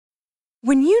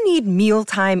When you need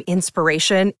mealtime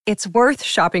inspiration, it's worth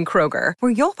shopping Kroger,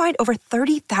 where you'll find over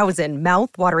 30,000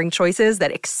 mouth-watering choices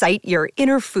that excite your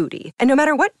inner foodie. And no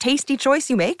matter what tasty choice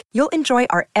you make, you'll enjoy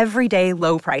our everyday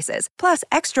low prices, plus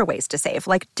extra ways to save,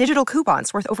 like digital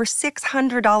coupons worth over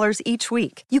 $600 each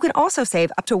week. You can also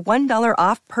save up to $1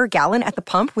 off per gallon at the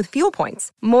pump with fuel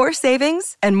points. More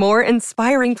savings and more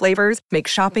inspiring flavors make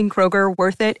shopping Kroger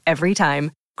worth it every time.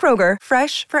 Kroger,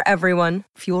 fresh for everyone.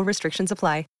 Fuel restrictions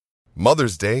apply.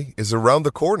 Mother's Day is around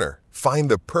the corner.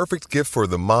 Find the perfect gift for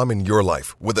the mom in your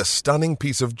life with a stunning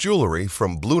piece of jewelry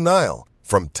from Blue Nile.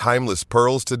 From timeless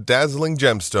pearls to dazzling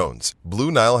gemstones,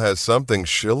 Blue Nile has something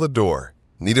she'll adore.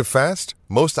 Need it fast?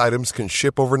 Most items can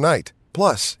ship overnight.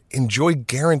 Plus, enjoy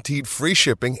guaranteed free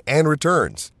shipping and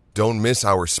returns. Don't miss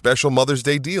our special Mother's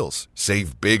Day deals.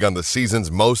 Save big on the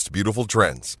season's most beautiful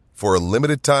trends. For a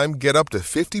limited time, get up to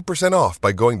 50% off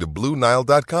by going to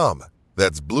BlueNile.com.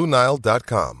 That's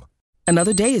BlueNile.com.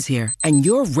 Another day is here, and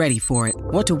you're ready for it.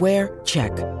 What to wear?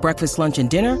 Check. Breakfast, lunch, and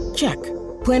dinner? Check.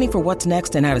 Planning for what's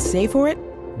next and how to save for it?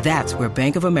 That's where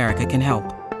Bank of America can help.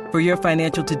 For your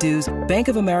financial to-dos, Bank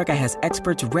of America has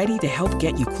experts ready to help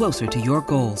get you closer to your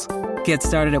goals. Get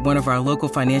started at one of our local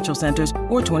financial centers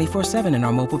or 24/7 in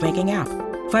our mobile banking app.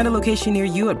 Find a location near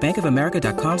you at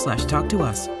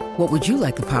bankofamerica.com/talktous. What would you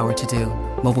like the power to do?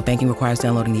 Mobile banking requires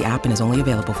downloading the app and is only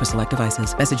available for select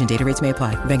devices. Message and data rates may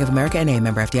apply. Bank of America N.A.,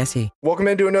 member FDIC. Welcome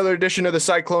into another edition of the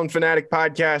Cyclone Fanatic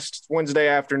Podcast. It's Wednesday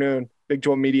afternoon. Big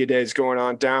 12 Media Day is going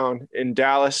on down in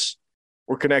Dallas.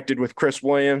 We're connected with Chris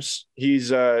Williams.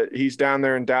 He's down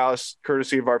there in Dallas,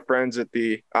 courtesy of our friends at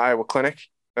the Iowa Clinic.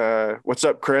 What's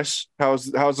up, Chris? How's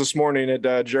this morning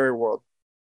at Jerry World?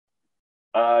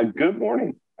 Good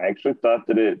morning. I actually thought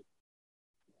that to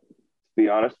be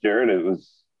honest, Jared, it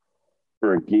was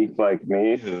for a geek like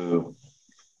me who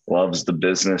loves the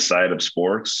business side of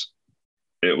sports.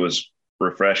 It was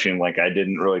refreshing. Like, I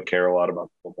didn't really care a lot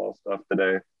about football stuff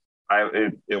today.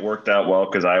 It worked out well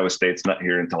because Iowa State's not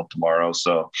here until tomorrow.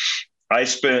 So I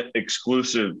spent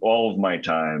all of my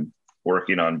time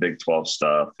working on Big 12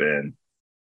 stuff, and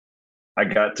I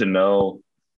got to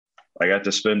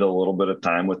spend a little bit of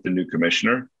time with the new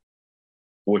commissioner,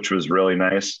 which was really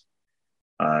nice.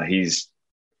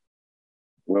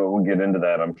 We'll get into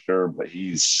that, I'm sure, but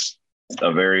he's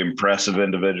a very impressive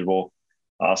individual.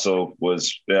 Also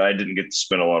I didn't get to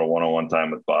spend a lot of one-on-one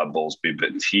time with Bob Bowlesby, but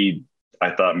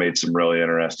I thought made some really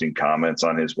interesting comments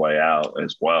on his way out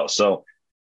as well. So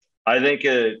I think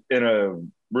in a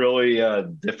really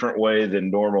different way than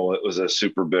normal, it was a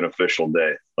super beneficial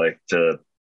day, like to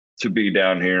be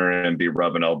down here and be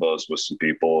rubbing elbows with some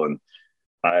people. And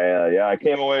I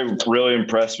came away really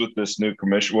impressed with this new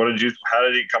commission. How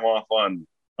did he come off on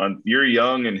you're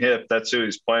young and hip? That's who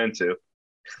he's playing to.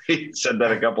 He said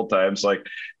that a couple times. Like,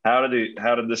 how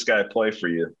did this guy play for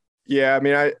you? Yeah, I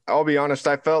mean, I'll be honest.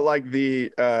 I felt like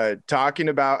the talking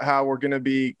about how we're going to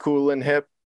be cool and hip,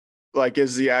 like,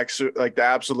 is the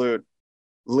absolute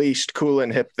least cool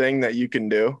and hip thing that you can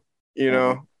do, you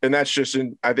know? And that's just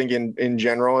I think in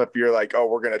general, if you're like, oh,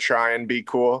 we're going to try and be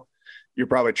cool, you're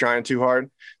probably trying too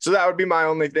hard. So that would be my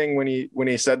only thing when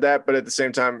he said that. But at the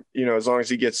same time, you know, as long as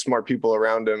he gets smart people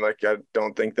around him, like, I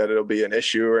don't think that it'll be an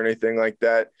issue or anything like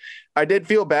that. I did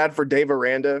feel bad for Dave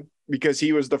Aranda because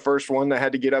he was the first one that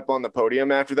had to get up on the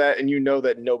podium after that. And you know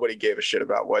that nobody gave a shit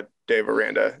about what Dave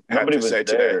Aranda had to say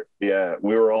today. Yeah,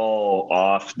 we were all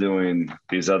off doing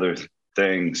these other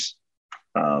things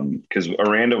because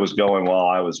Aranda was going while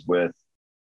I was with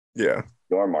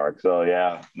Yormark. So,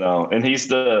 yeah, no. And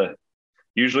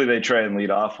usually they try and lead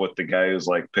off with the guy who's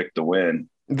like picked to win.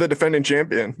 The defending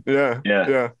champion. Yeah.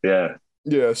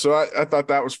 So I thought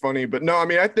that was funny. But no, I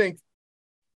mean,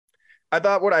 I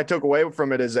thought what I took away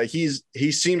from it is that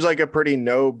he seems like a pretty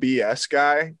no BS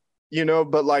guy, you know,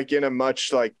 but like in a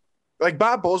much like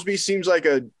Bob Bowlesby seems like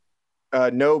a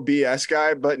no BS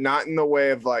guy, but not in the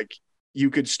way of like you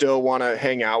could still want to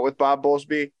hang out with Bob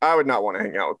Bowlesby. I would not want to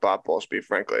hang out with Bob Bowlesby,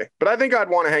 frankly, but I think I'd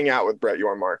want to hang out with Brett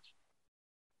Yormark.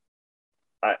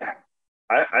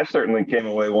 I certainly came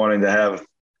away wanting to have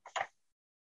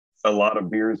a lot of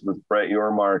beers with Brett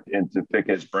Yormark and to pick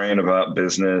his brain about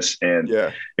business. And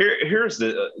there's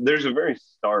a very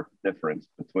stark difference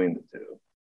between the two.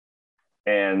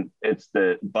 And it's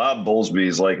that Bob Bowlesby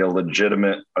is like a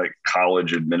legitimate like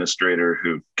college administrator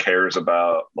who cares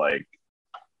about like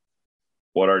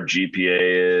what our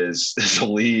GPA is as a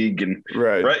league. And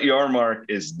Brett Yormark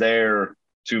is there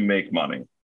to make money.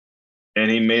 And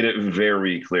he made it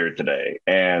very clear today.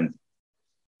 And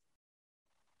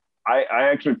I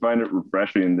actually find it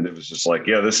refreshing that it was just like,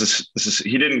 yeah, this is,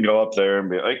 he didn't go up there and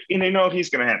be like, you know, he's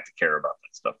going to have to care about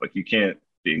that stuff. Like, you can't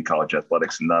being college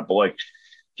athletics and that, but like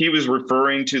he was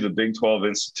referring to the Big 12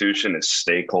 institution as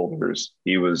stakeholders.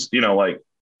 He was, like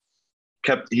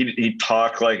he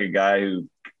talked like a guy who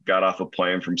got off a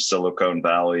plane from Silicon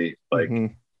Valley. Like, I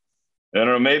don't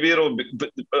know, maybe it'll be,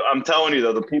 but I'm telling you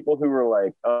though, the people who were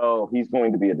like, oh, he's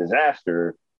going to be a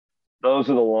disaster, those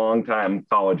are the longtime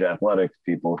college athletics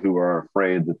people who are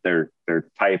afraid that their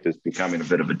type is becoming a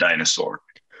bit of a dinosaur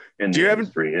in the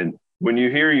industry. And when you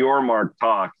hear Yormark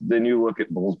talk, then you look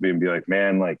at Bowlesby and be like,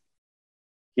 man, like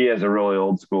he has a really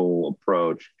old school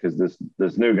approach, because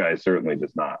this new guy certainly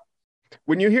does not.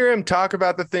 When you hear him talk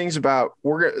about the things about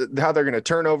how they're going to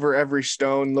turn over every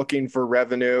stone looking for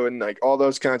revenue and like all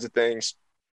those kinds of things,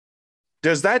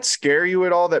 does that scare you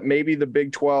at all that maybe the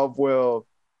Big 12 will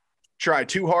try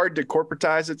too hard to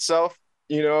corporatize itself,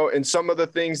 and some of the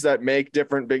things that make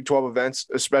different Big 12 events,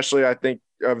 especially I think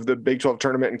of the Big 12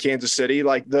 tournament in Kansas City,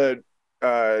 like the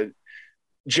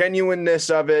genuineness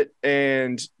of it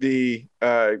and the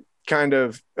kind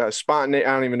of spontaneity,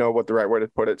 I don't even know what the right way to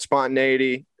put it,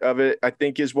 spontaneity of it, I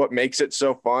think is what makes it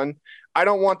so fun. I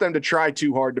don't want them to try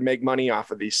too hard to make money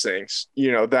off of these things,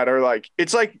 that are like,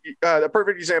 it's like a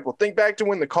perfect example. Think back to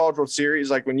when the College World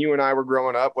Series, like when you and I were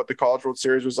growing up, what the College World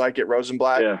Series was like at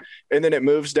Rosenblatt, and then it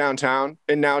moves downtown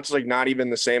and now it's like not even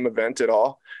the same event at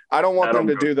all. I don't want them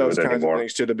to do those kinds of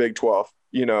things to the Big 12,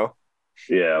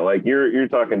 Yeah. Like you're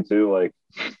talking to, like,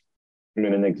 I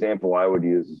mean, an example I would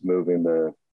use is moving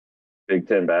the Big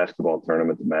Ten basketball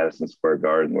tournament to Madison Square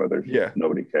Garden, where there's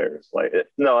nobody cares. Like,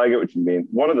 no, I get what you mean.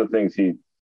 One of the things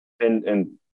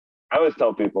and I always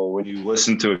tell people, when you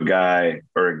listen to a guy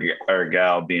or a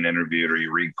gal being interviewed or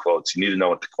you read quotes, you need to know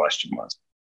what the question was.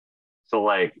 So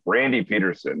like Randy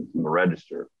Peterson from the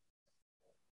Register,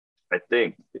 I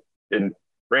think, and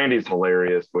Randy's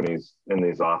hilarious when he's in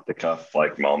these off the cuff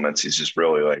like moments. He's just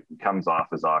really like, he comes off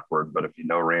as awkward, but if you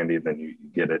know Randy, then you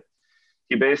get it.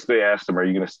 He basically asked him, are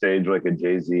you going to stage like a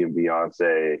Jay-Z and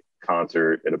Beyonce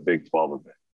concert at a Big 12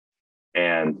 event?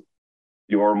 And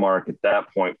Yormark at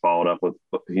that point followed up with,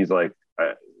 he's like,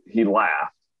 he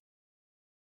laughed.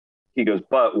 He goes,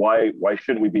 but why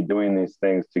shouldn't we be doing these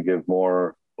things to give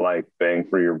more like bang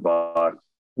for your buck?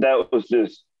 That was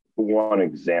just one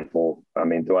example. I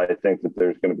mean, do I think that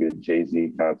there's going to be a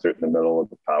Jay-Z concert in the middle of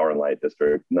the Power and Light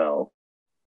District? No.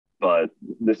 But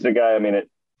this is a guy, I mean,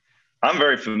 I'm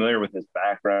very familiar with his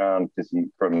background because he's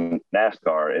from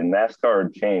NASCAR, and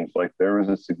NASCAR changed. Like, there was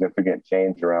a significant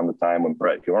change around the time when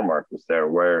Brett Yormark was there,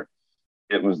 where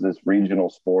it was this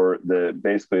regional sport that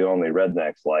basically only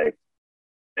rednecks liked.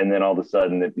 And then all of a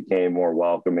sudden it became more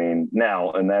welcoming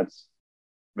now. And that's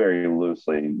very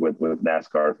loosely with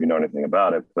NASCAR, if you know anything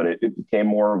about it, but it became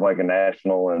more of like a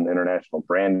national and international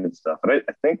brand and stuff. And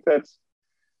I think that's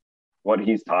what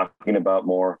he's talking about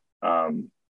more.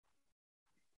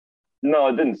 No,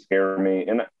 it didn't scare me.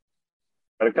 And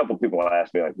a couple of people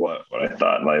asked me like what I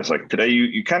thought. And I was like, today,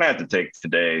 you kind of have to take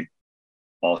today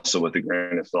also with a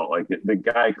grain of salt. Like, the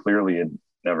guy clearly had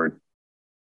never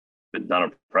done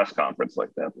a press conference like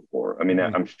that before. I mean,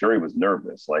 I'm sure he was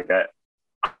nervous. Like,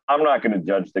 I'm not going to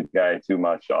judge the guy too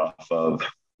much off of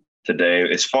today,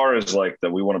 as far as like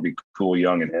that we want to be cool,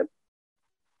 young, and hip,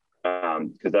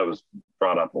 because that was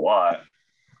brought up a lot.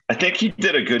 I think he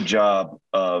did a good job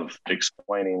of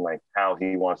explaining like how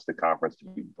he wants the conference to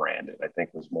be branded. I think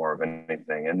was more of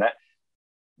anything. And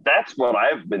that's what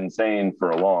I've been saying for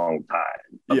a long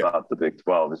time about the Big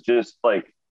 12. It's just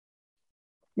like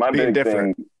my big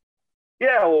thing.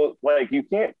 Yeah, well, like you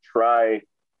can't try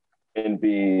and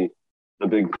be the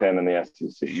Big Ten and the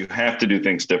SEC. You have to do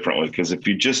things differently, because if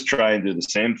you just try and do the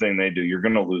same thing they do, you're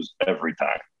going to lose every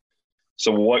time.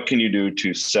 So what can you do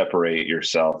to separate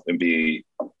yourself and be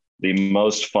the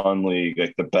most fun league,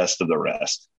 like the best of the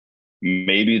rest?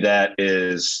 Maybe that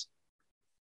is,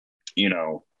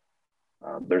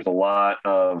 there's a lot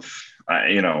of,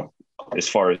 as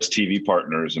far as TV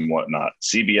partners and whatnot,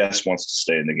 CBS wants to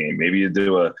stay in the game. Maybe you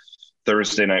do a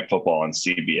Thursday night football on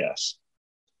CBS,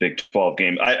 Big 12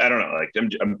 game. I don't know. Like,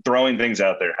 I'm throwing things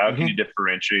out there. How can you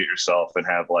differentiate yourself and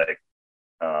have like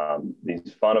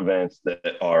these fun events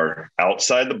that are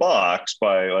outside the box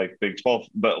by like Big 12,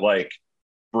 but like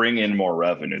bring in more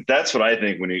revenue? That's what I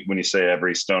think when you say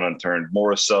every stone unturned,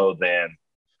 more so than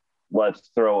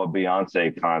let's throw a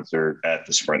Beyonce concert at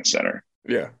the Sprint Center.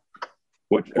 Yeah.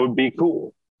 Which would be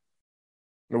cool.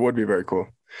 It would be very cool.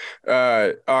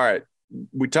 All right.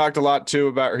 He talked a lot too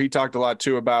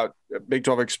about Big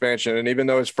 12 expansion. And even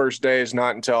though his first day is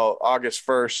not until August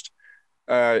 1st,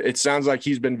 it sounds like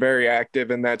he's been very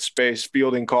active in that space,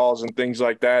 fielding calls and things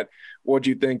like that. what'd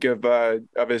you think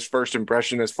of his first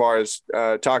impression as far as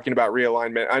talking about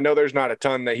realignment? I know there's not a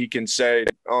ton that he can say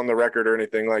on the record or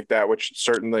anything like that, which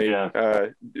certainly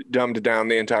dumbed down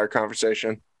the entire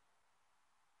conversation.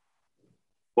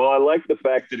 Well, I like the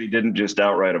fact that he didn't just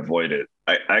outright avoid it.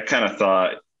 I kind of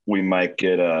thought we might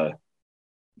get a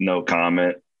no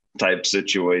comment type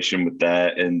situation with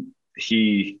that. And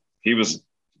he was,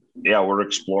 we're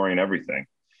exploring everything.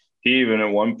 He even at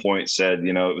one point said,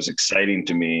 it was exciting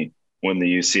to me when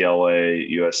the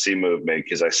UCLA USC move made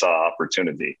because I saw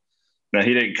opportunity. Now,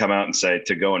 he didn't come out and say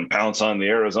to go and pounce on the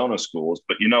Arizona schools,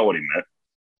 but you know what he meant.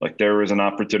 Like there was an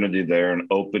opportunity there, an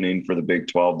opening for the Big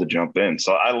 12 to jump in.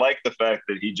 So I like the fact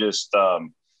that he just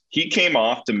he came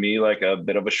off to me like a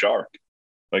bit of a shark,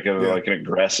 like an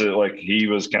aggressive, like he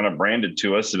was kind of branded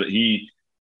to us, but he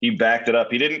backed it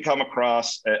up. He didn't come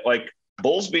across like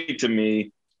Bowlesby to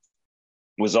me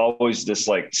was always this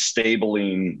like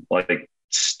stabling, like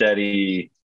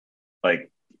steady,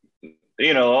 like,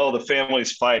 the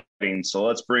family's fighting, so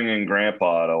let's bring in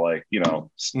grandpa to like,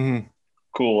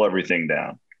 cool everything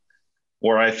down.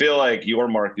 Where I feel like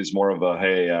Yormark is more of a,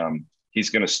 hey,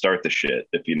 he's going to start the shit,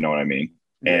 if you know what I mean.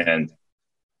 Yeah. And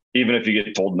even if you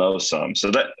get told no some. So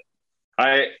that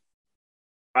I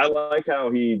like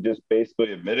how he just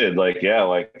basically admitted like,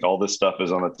 like all this stuff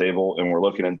is on the table and we're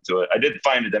looking into it. I did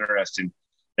find it interesting.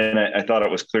 And I thought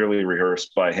it was clearly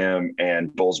rehearsed by him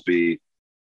and Bowlesby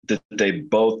that they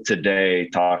both today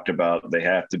talked about they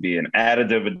have to be an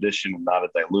additive addition and not a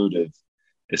dilutive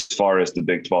as far as the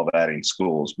Big 12 adding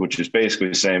schools, which is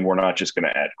basically saying we're not just going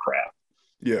to add crap.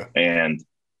 Yeah. And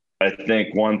I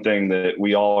think one thing that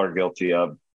we all are guilty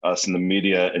of, us in the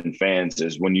media and fans,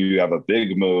 is when you have a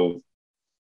big move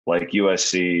like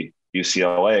USC,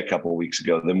 UCLA a couple of weeks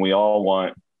ago, then we all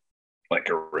want like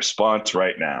a response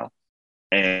right now.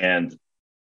 And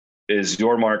as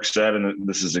Yormark said, and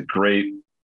this is a great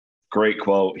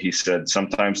quote, he said,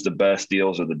 sometimes the best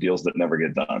deals are the deals that never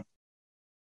get done.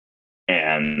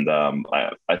 And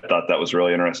I thought that was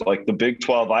really interesting. Like the Big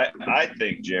 12, I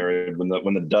think, Jared,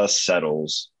 when the dust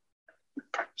settles,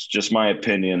 it's just my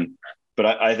opinion, but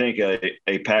I think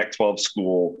a Pac-12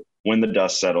 school, when the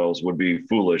dust settles, would be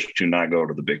foolish to not go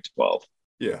to the Big 12.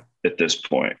 Yeah. At this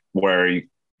point, where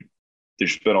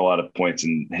there's been a lot of points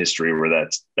in history where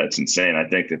that's insane. I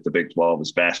think that the Big 12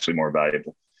 is vastly more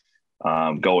valuable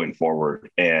going forward.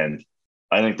 And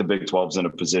I think the Big 12 is in a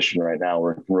position right now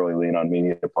where it can really lean on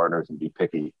media partners and be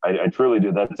picky. I truly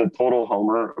do. That's a total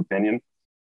homer opinion.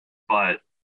 But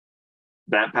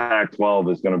that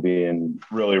Pac-12 is going to be in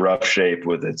really rough shape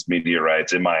with its media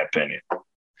rights, in my opinion.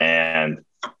 And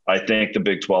I think the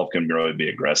Big 12 can really be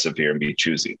aggressive here and be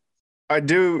choosy. I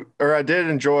did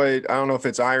enjoy, I don't know if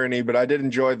it's irony, but I did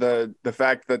enjoy the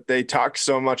fact that they talked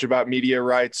so much about media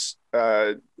rights,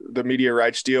 the media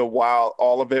rights deal, while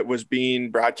all of it was being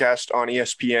broadcast on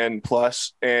ESPN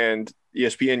Plus and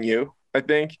ESPNU, I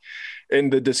think. In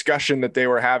the discussion that they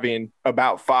were having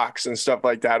about Fox and stuff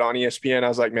like that on ESPN, I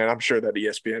was like, man, I'm sure that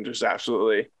ESPN just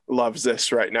absolutely loves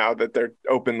this right now, that they're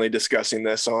openly discussing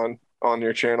this on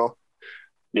your channel.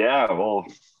 Yeah, well,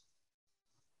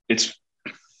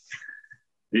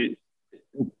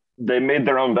 they made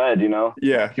their own bed,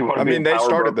 Yeah. I mean, they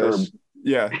started this.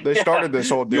 Yeah. They started this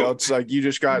whole deal. It's like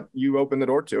you opened the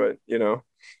door to it,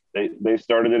 They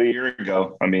started it a year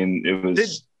ago. I mean, it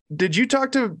was. Did you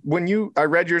talk to I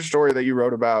read your story that you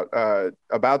wrote about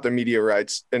the media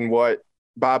rights and what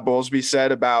Bob Bowlesby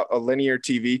said about a linear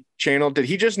TV channel? Did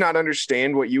he just not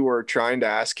understand what you were trying to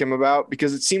ask him about?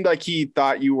 Because it seemed like he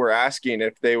thought you were asking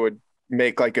if they would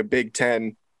make like a Big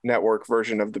 10 network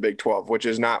version of the Big 12, which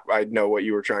is not, I know what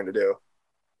you were trying to do.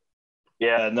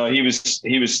 Yeah, no, he was,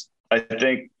 I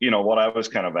think, what I was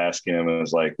kind of asking him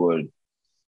is like,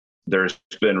 there's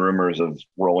been rumors of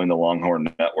rolling the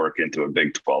Longhorn Network into a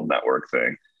Big 12 network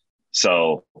thing.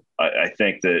 So I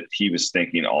think that he was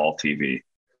thinking all TV.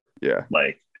 Yeah.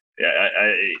 Like,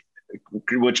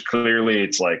 which clearly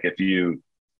it's like, if you're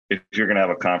going to have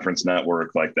a conference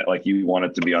network like that, like you want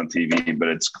it to be on TV, but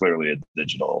it's clearly a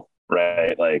digital,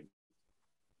 right? Like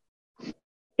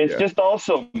it's just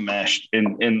also meshed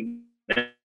in a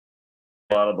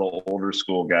lot of the older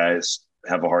school guys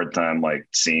have a hard time like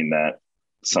seeing that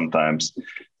sometimes.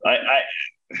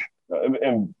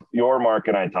 And Yormark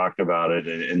and I talked about it,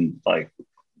 and like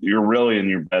you're really in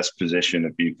your best position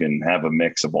if you can have a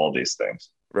mix of all these things.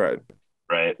 Right.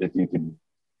 If you can,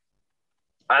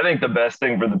 I think the best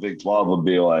thing for the Big 12 would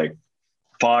be like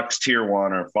Fox Tier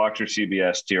 1 or Fox or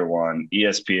CBS Tier 1,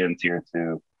 ESPN Tier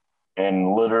 2,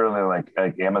 and literally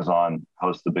like Amazon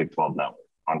hosts the Big 12 network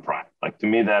on Prime. Like to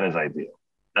me, that is ideal.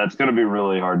 That's going to be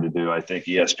really hard to do. I think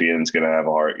ESPN's going to have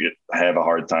a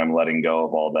hard time letting go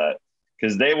of all that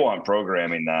because they want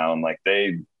programming now, and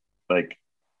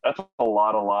that's a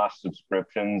lot of lost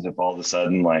subscriptions. If all of a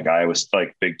sudden, like I was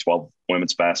like Big 12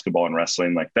 women's basketball and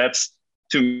wrestling, like that's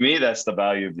to me that's the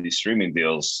value of these streaming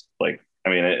deals. Like, I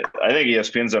mean, I think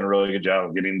ESPN's done a really good job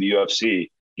of getting the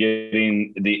UFC,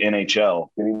 getting the NHL,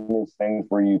 getting these things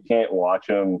where you can't watch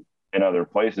them in other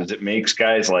places. It makes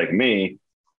guys like me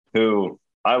who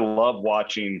I love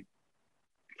watching,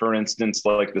 for instance,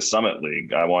 like the Summit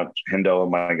League. I want Hendo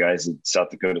and my guys at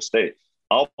South Dakota State.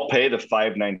 I'll pay the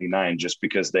 $5.99 just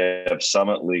because they have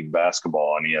Summit League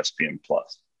basketball on ESPN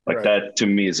Plus. Like that to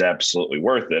me is absolutely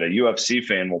worth it. A UFC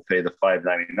fan will pay the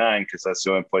 $5.99 because that's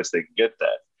the only place they can get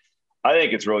that. I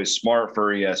think it's really smart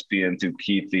for ESPN to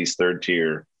keep these third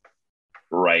tier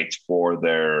rights for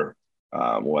their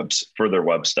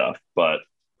web stuff, but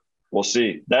we'll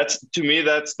see. That's to me,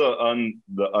 that's the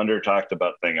under talked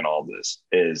about thing in all this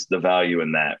is the value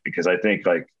in that, because I think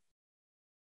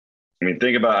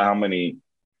think about how many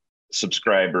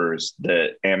subscribers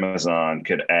that Amazon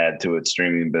could add to its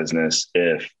streaming business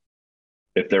if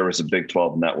there was a Big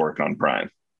 12 network on Prime.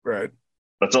 Right.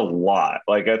 That's a lot.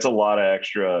 Like that's a lot of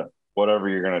extra, whatever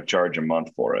you're going to charge a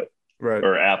month for it. Right.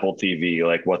 Or Apple TV,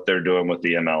 like what they're doing with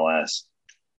the MLS.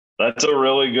 That's a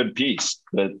really good piece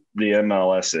that the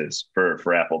MLS is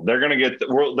for Apple. They're going to get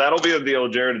that'll be a deal,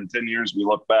 Jared. In 10 years, we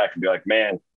look back and be like,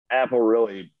 man, Apple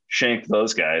really shanked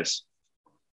those guys.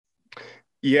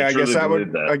 Yeah, I guess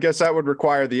that would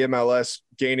require the MLS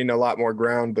gaining a lot more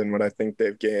ground than what I think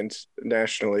they've gained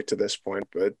nationally to this point.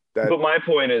 But my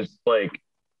point is, like,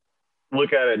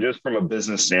 look at it just from a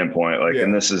business standpoint. Like,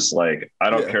 and this is like, I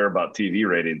don't care about TV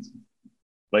ratings.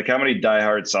 Like, how many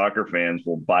diehard soccer fans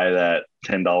will buy that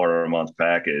 $10 a month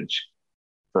package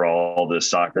for all this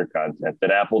soccer content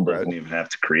that Apple doesn't even have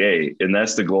to create? And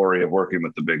that's the glory of working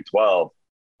with the Big 12.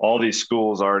 All these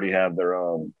schools already have their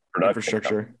own production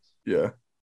infrastructure. companies. Yeah.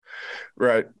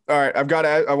 Right. All right.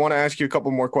 I want to ask you a couple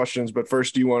more questions, but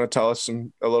first, do you want to tell us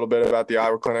a little bit about the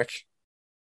Iowa Clinic?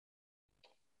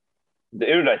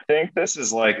 Dude, I think this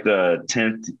is like the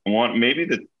 10th one, maybe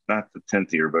not the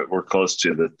 10th year, but we're close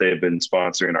to that. They've been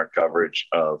sponsoring our coverage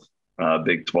of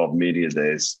Big 12 Media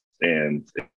Days. And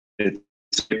it's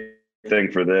a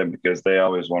thing for them because they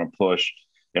always want to push.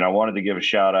 And I wanted to give a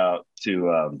shout out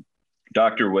to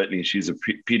Dr. Whitney. She's a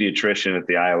pediatrician at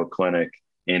the Iowa Clinic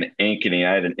in Ankeny.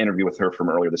 I had an interview with her from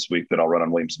earlier this week that I'll run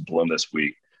on Williamson Bloom this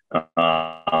week. They're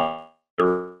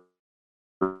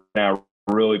now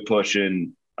really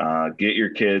pushing, get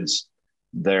your kids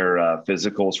their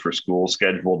physicals for school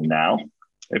scheduled now.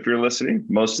 If you're listening,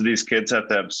 most of these kids have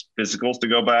to have physicals to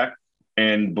go back.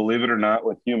 And believe it or not,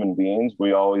 with human beings,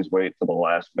 we always wait till the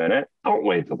last minute. Don't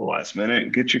wait till the last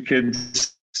minute. Get your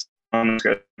kids on the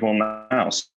schedule now.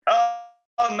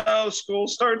 Oh no, school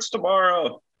starts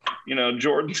tomorrow. You know,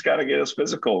 Jordan's got to get his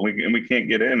physical. We can't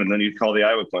get in. And then you call the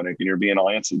Iowa Clinic and you're being all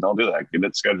antsy. Don't do that. Get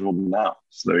it scheduled now.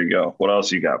 So there you go. What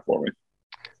else you got for me?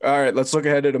 All right, let's look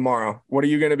ahead to tomorrow. What are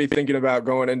you going to be thinking about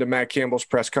going into Matt Campbell's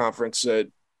press conference at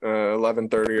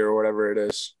 11:30 or whatever it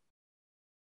is?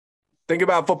 Think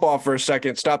about football for a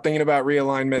second. Stop thinking about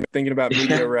realignment, thinking about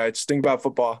media rights. Think about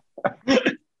football.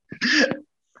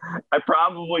 I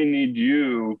probably need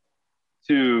you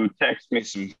to text me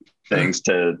some things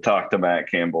to talk to Matt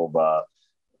Campbell about.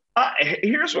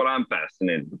 Here's what I'm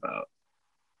fascinated about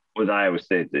with Iowa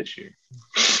State this year.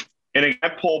 And I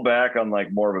pull back on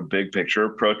like more of a big picture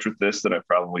approach with this than I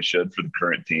probably should for the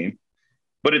current team.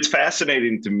 But it's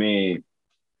fascinating to me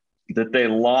that they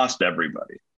lost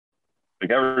everybody.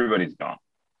 Like everybody's gone.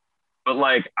 But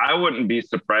like I wouldn't be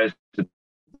surprised if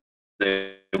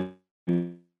they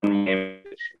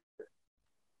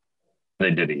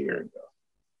did a year ago.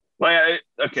 Like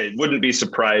wouldn't be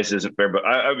surprised isn't fair, but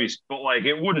I'd be, but like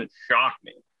it wouldn't shock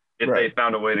me if they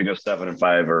found a way to go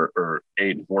 7-5 or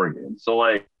 8-4 games. So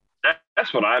like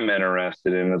that's what I'm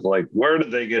interested in is like where did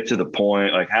they get to the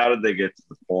point? Like how did they get to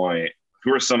the point?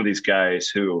 Who are some of these guys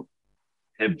who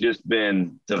have just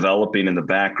been developing in the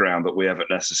background, but we haven't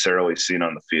necessarily seen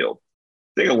on the field?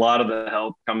 I think a lot of the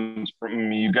help comes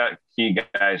from you got key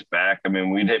guys back. I mean,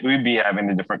 we'd be having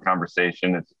a different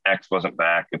conversation if X wasn't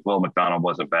back, if Will McDonald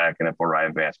wasn't back, and if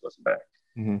Orion Vance wasn't back.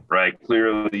 Mm-hmm. Right?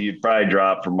 Clearly, you'd probably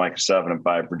drop from like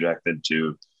 7-5 projected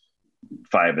to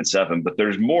 5-7, but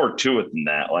there's more to it than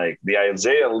that. Like the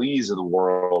Isaiah Lees of the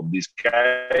world, these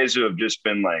guys who have just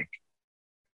been like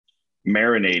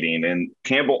marinating, and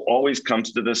Campbell always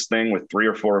comes to this thing with 3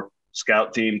 or 4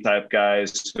 scout team type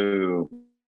guys who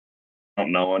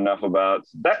don't know enough about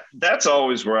that's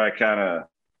always where I kind of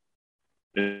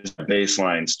is a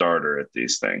baseline starter at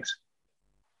these things.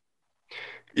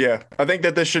 Yeah, I think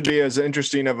that this should be as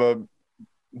interesting of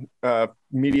a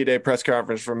media day press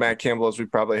conference for Matt Campbell as we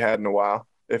probably had in a while.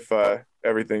 If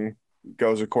everything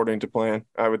goes according to plan,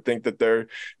 I would think that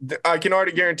I can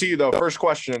already guarantee you though. First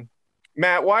question,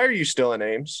 Matt, why are you still in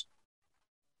Ames?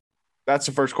 That's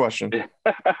the first question.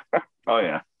 Oh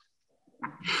yeah,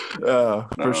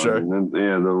 for sure.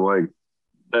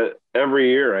 Yeah, every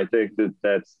year I think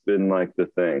that's been like the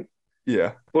thing.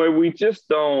 Yeah, boy, we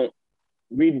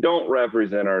don't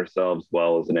represent ourselves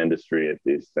well as an industry at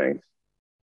these things.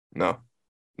 No,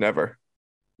 never.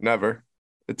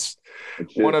 It's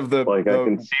just, one of the I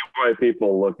can see why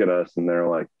people look at us and they're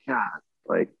like, God,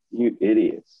 like, you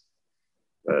idiots.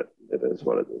 But it is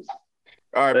what it is.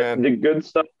 All right, man. The good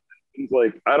stuff is,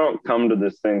 like, I don't come to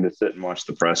this thing to sit and watch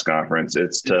the press conference.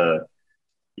 It's to,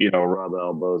 rub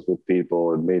elbows with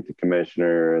people and meet the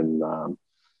commissioner. And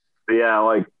but yeah,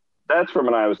 like, that's from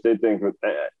an Iowa State thing.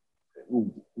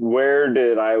 Where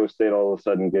did Iowa State all of a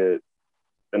sudden get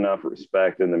enough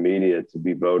respect in the media to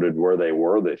be voted where they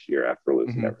were this year after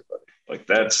losing everybody? Like,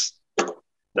 that's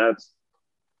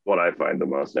what I find the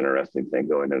most interesting thing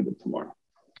going into tomorrow.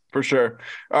 For sure.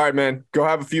 All right, man. Go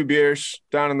have a few beers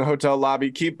down in the hotel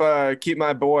lobby. Keep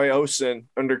my boy Osen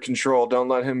under control. Don't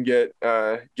let him get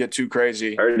too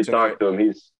crazy. I already talked to him.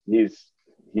 He's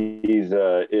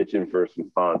itching for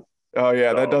some fun. Oh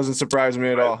yeah, so, that doesn't surprise me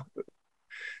at all.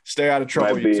 Stay out of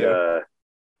trouble.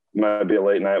 Might be a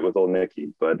late night with old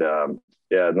Nicky, but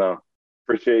yeah, no.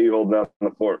 Appreciate you holding up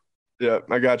the fort. Yeah,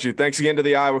 I got you. Thanks again to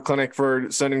the Iowa Clinic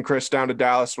for sending Chris down to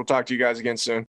Dallas. We'll talk to you guys again soon.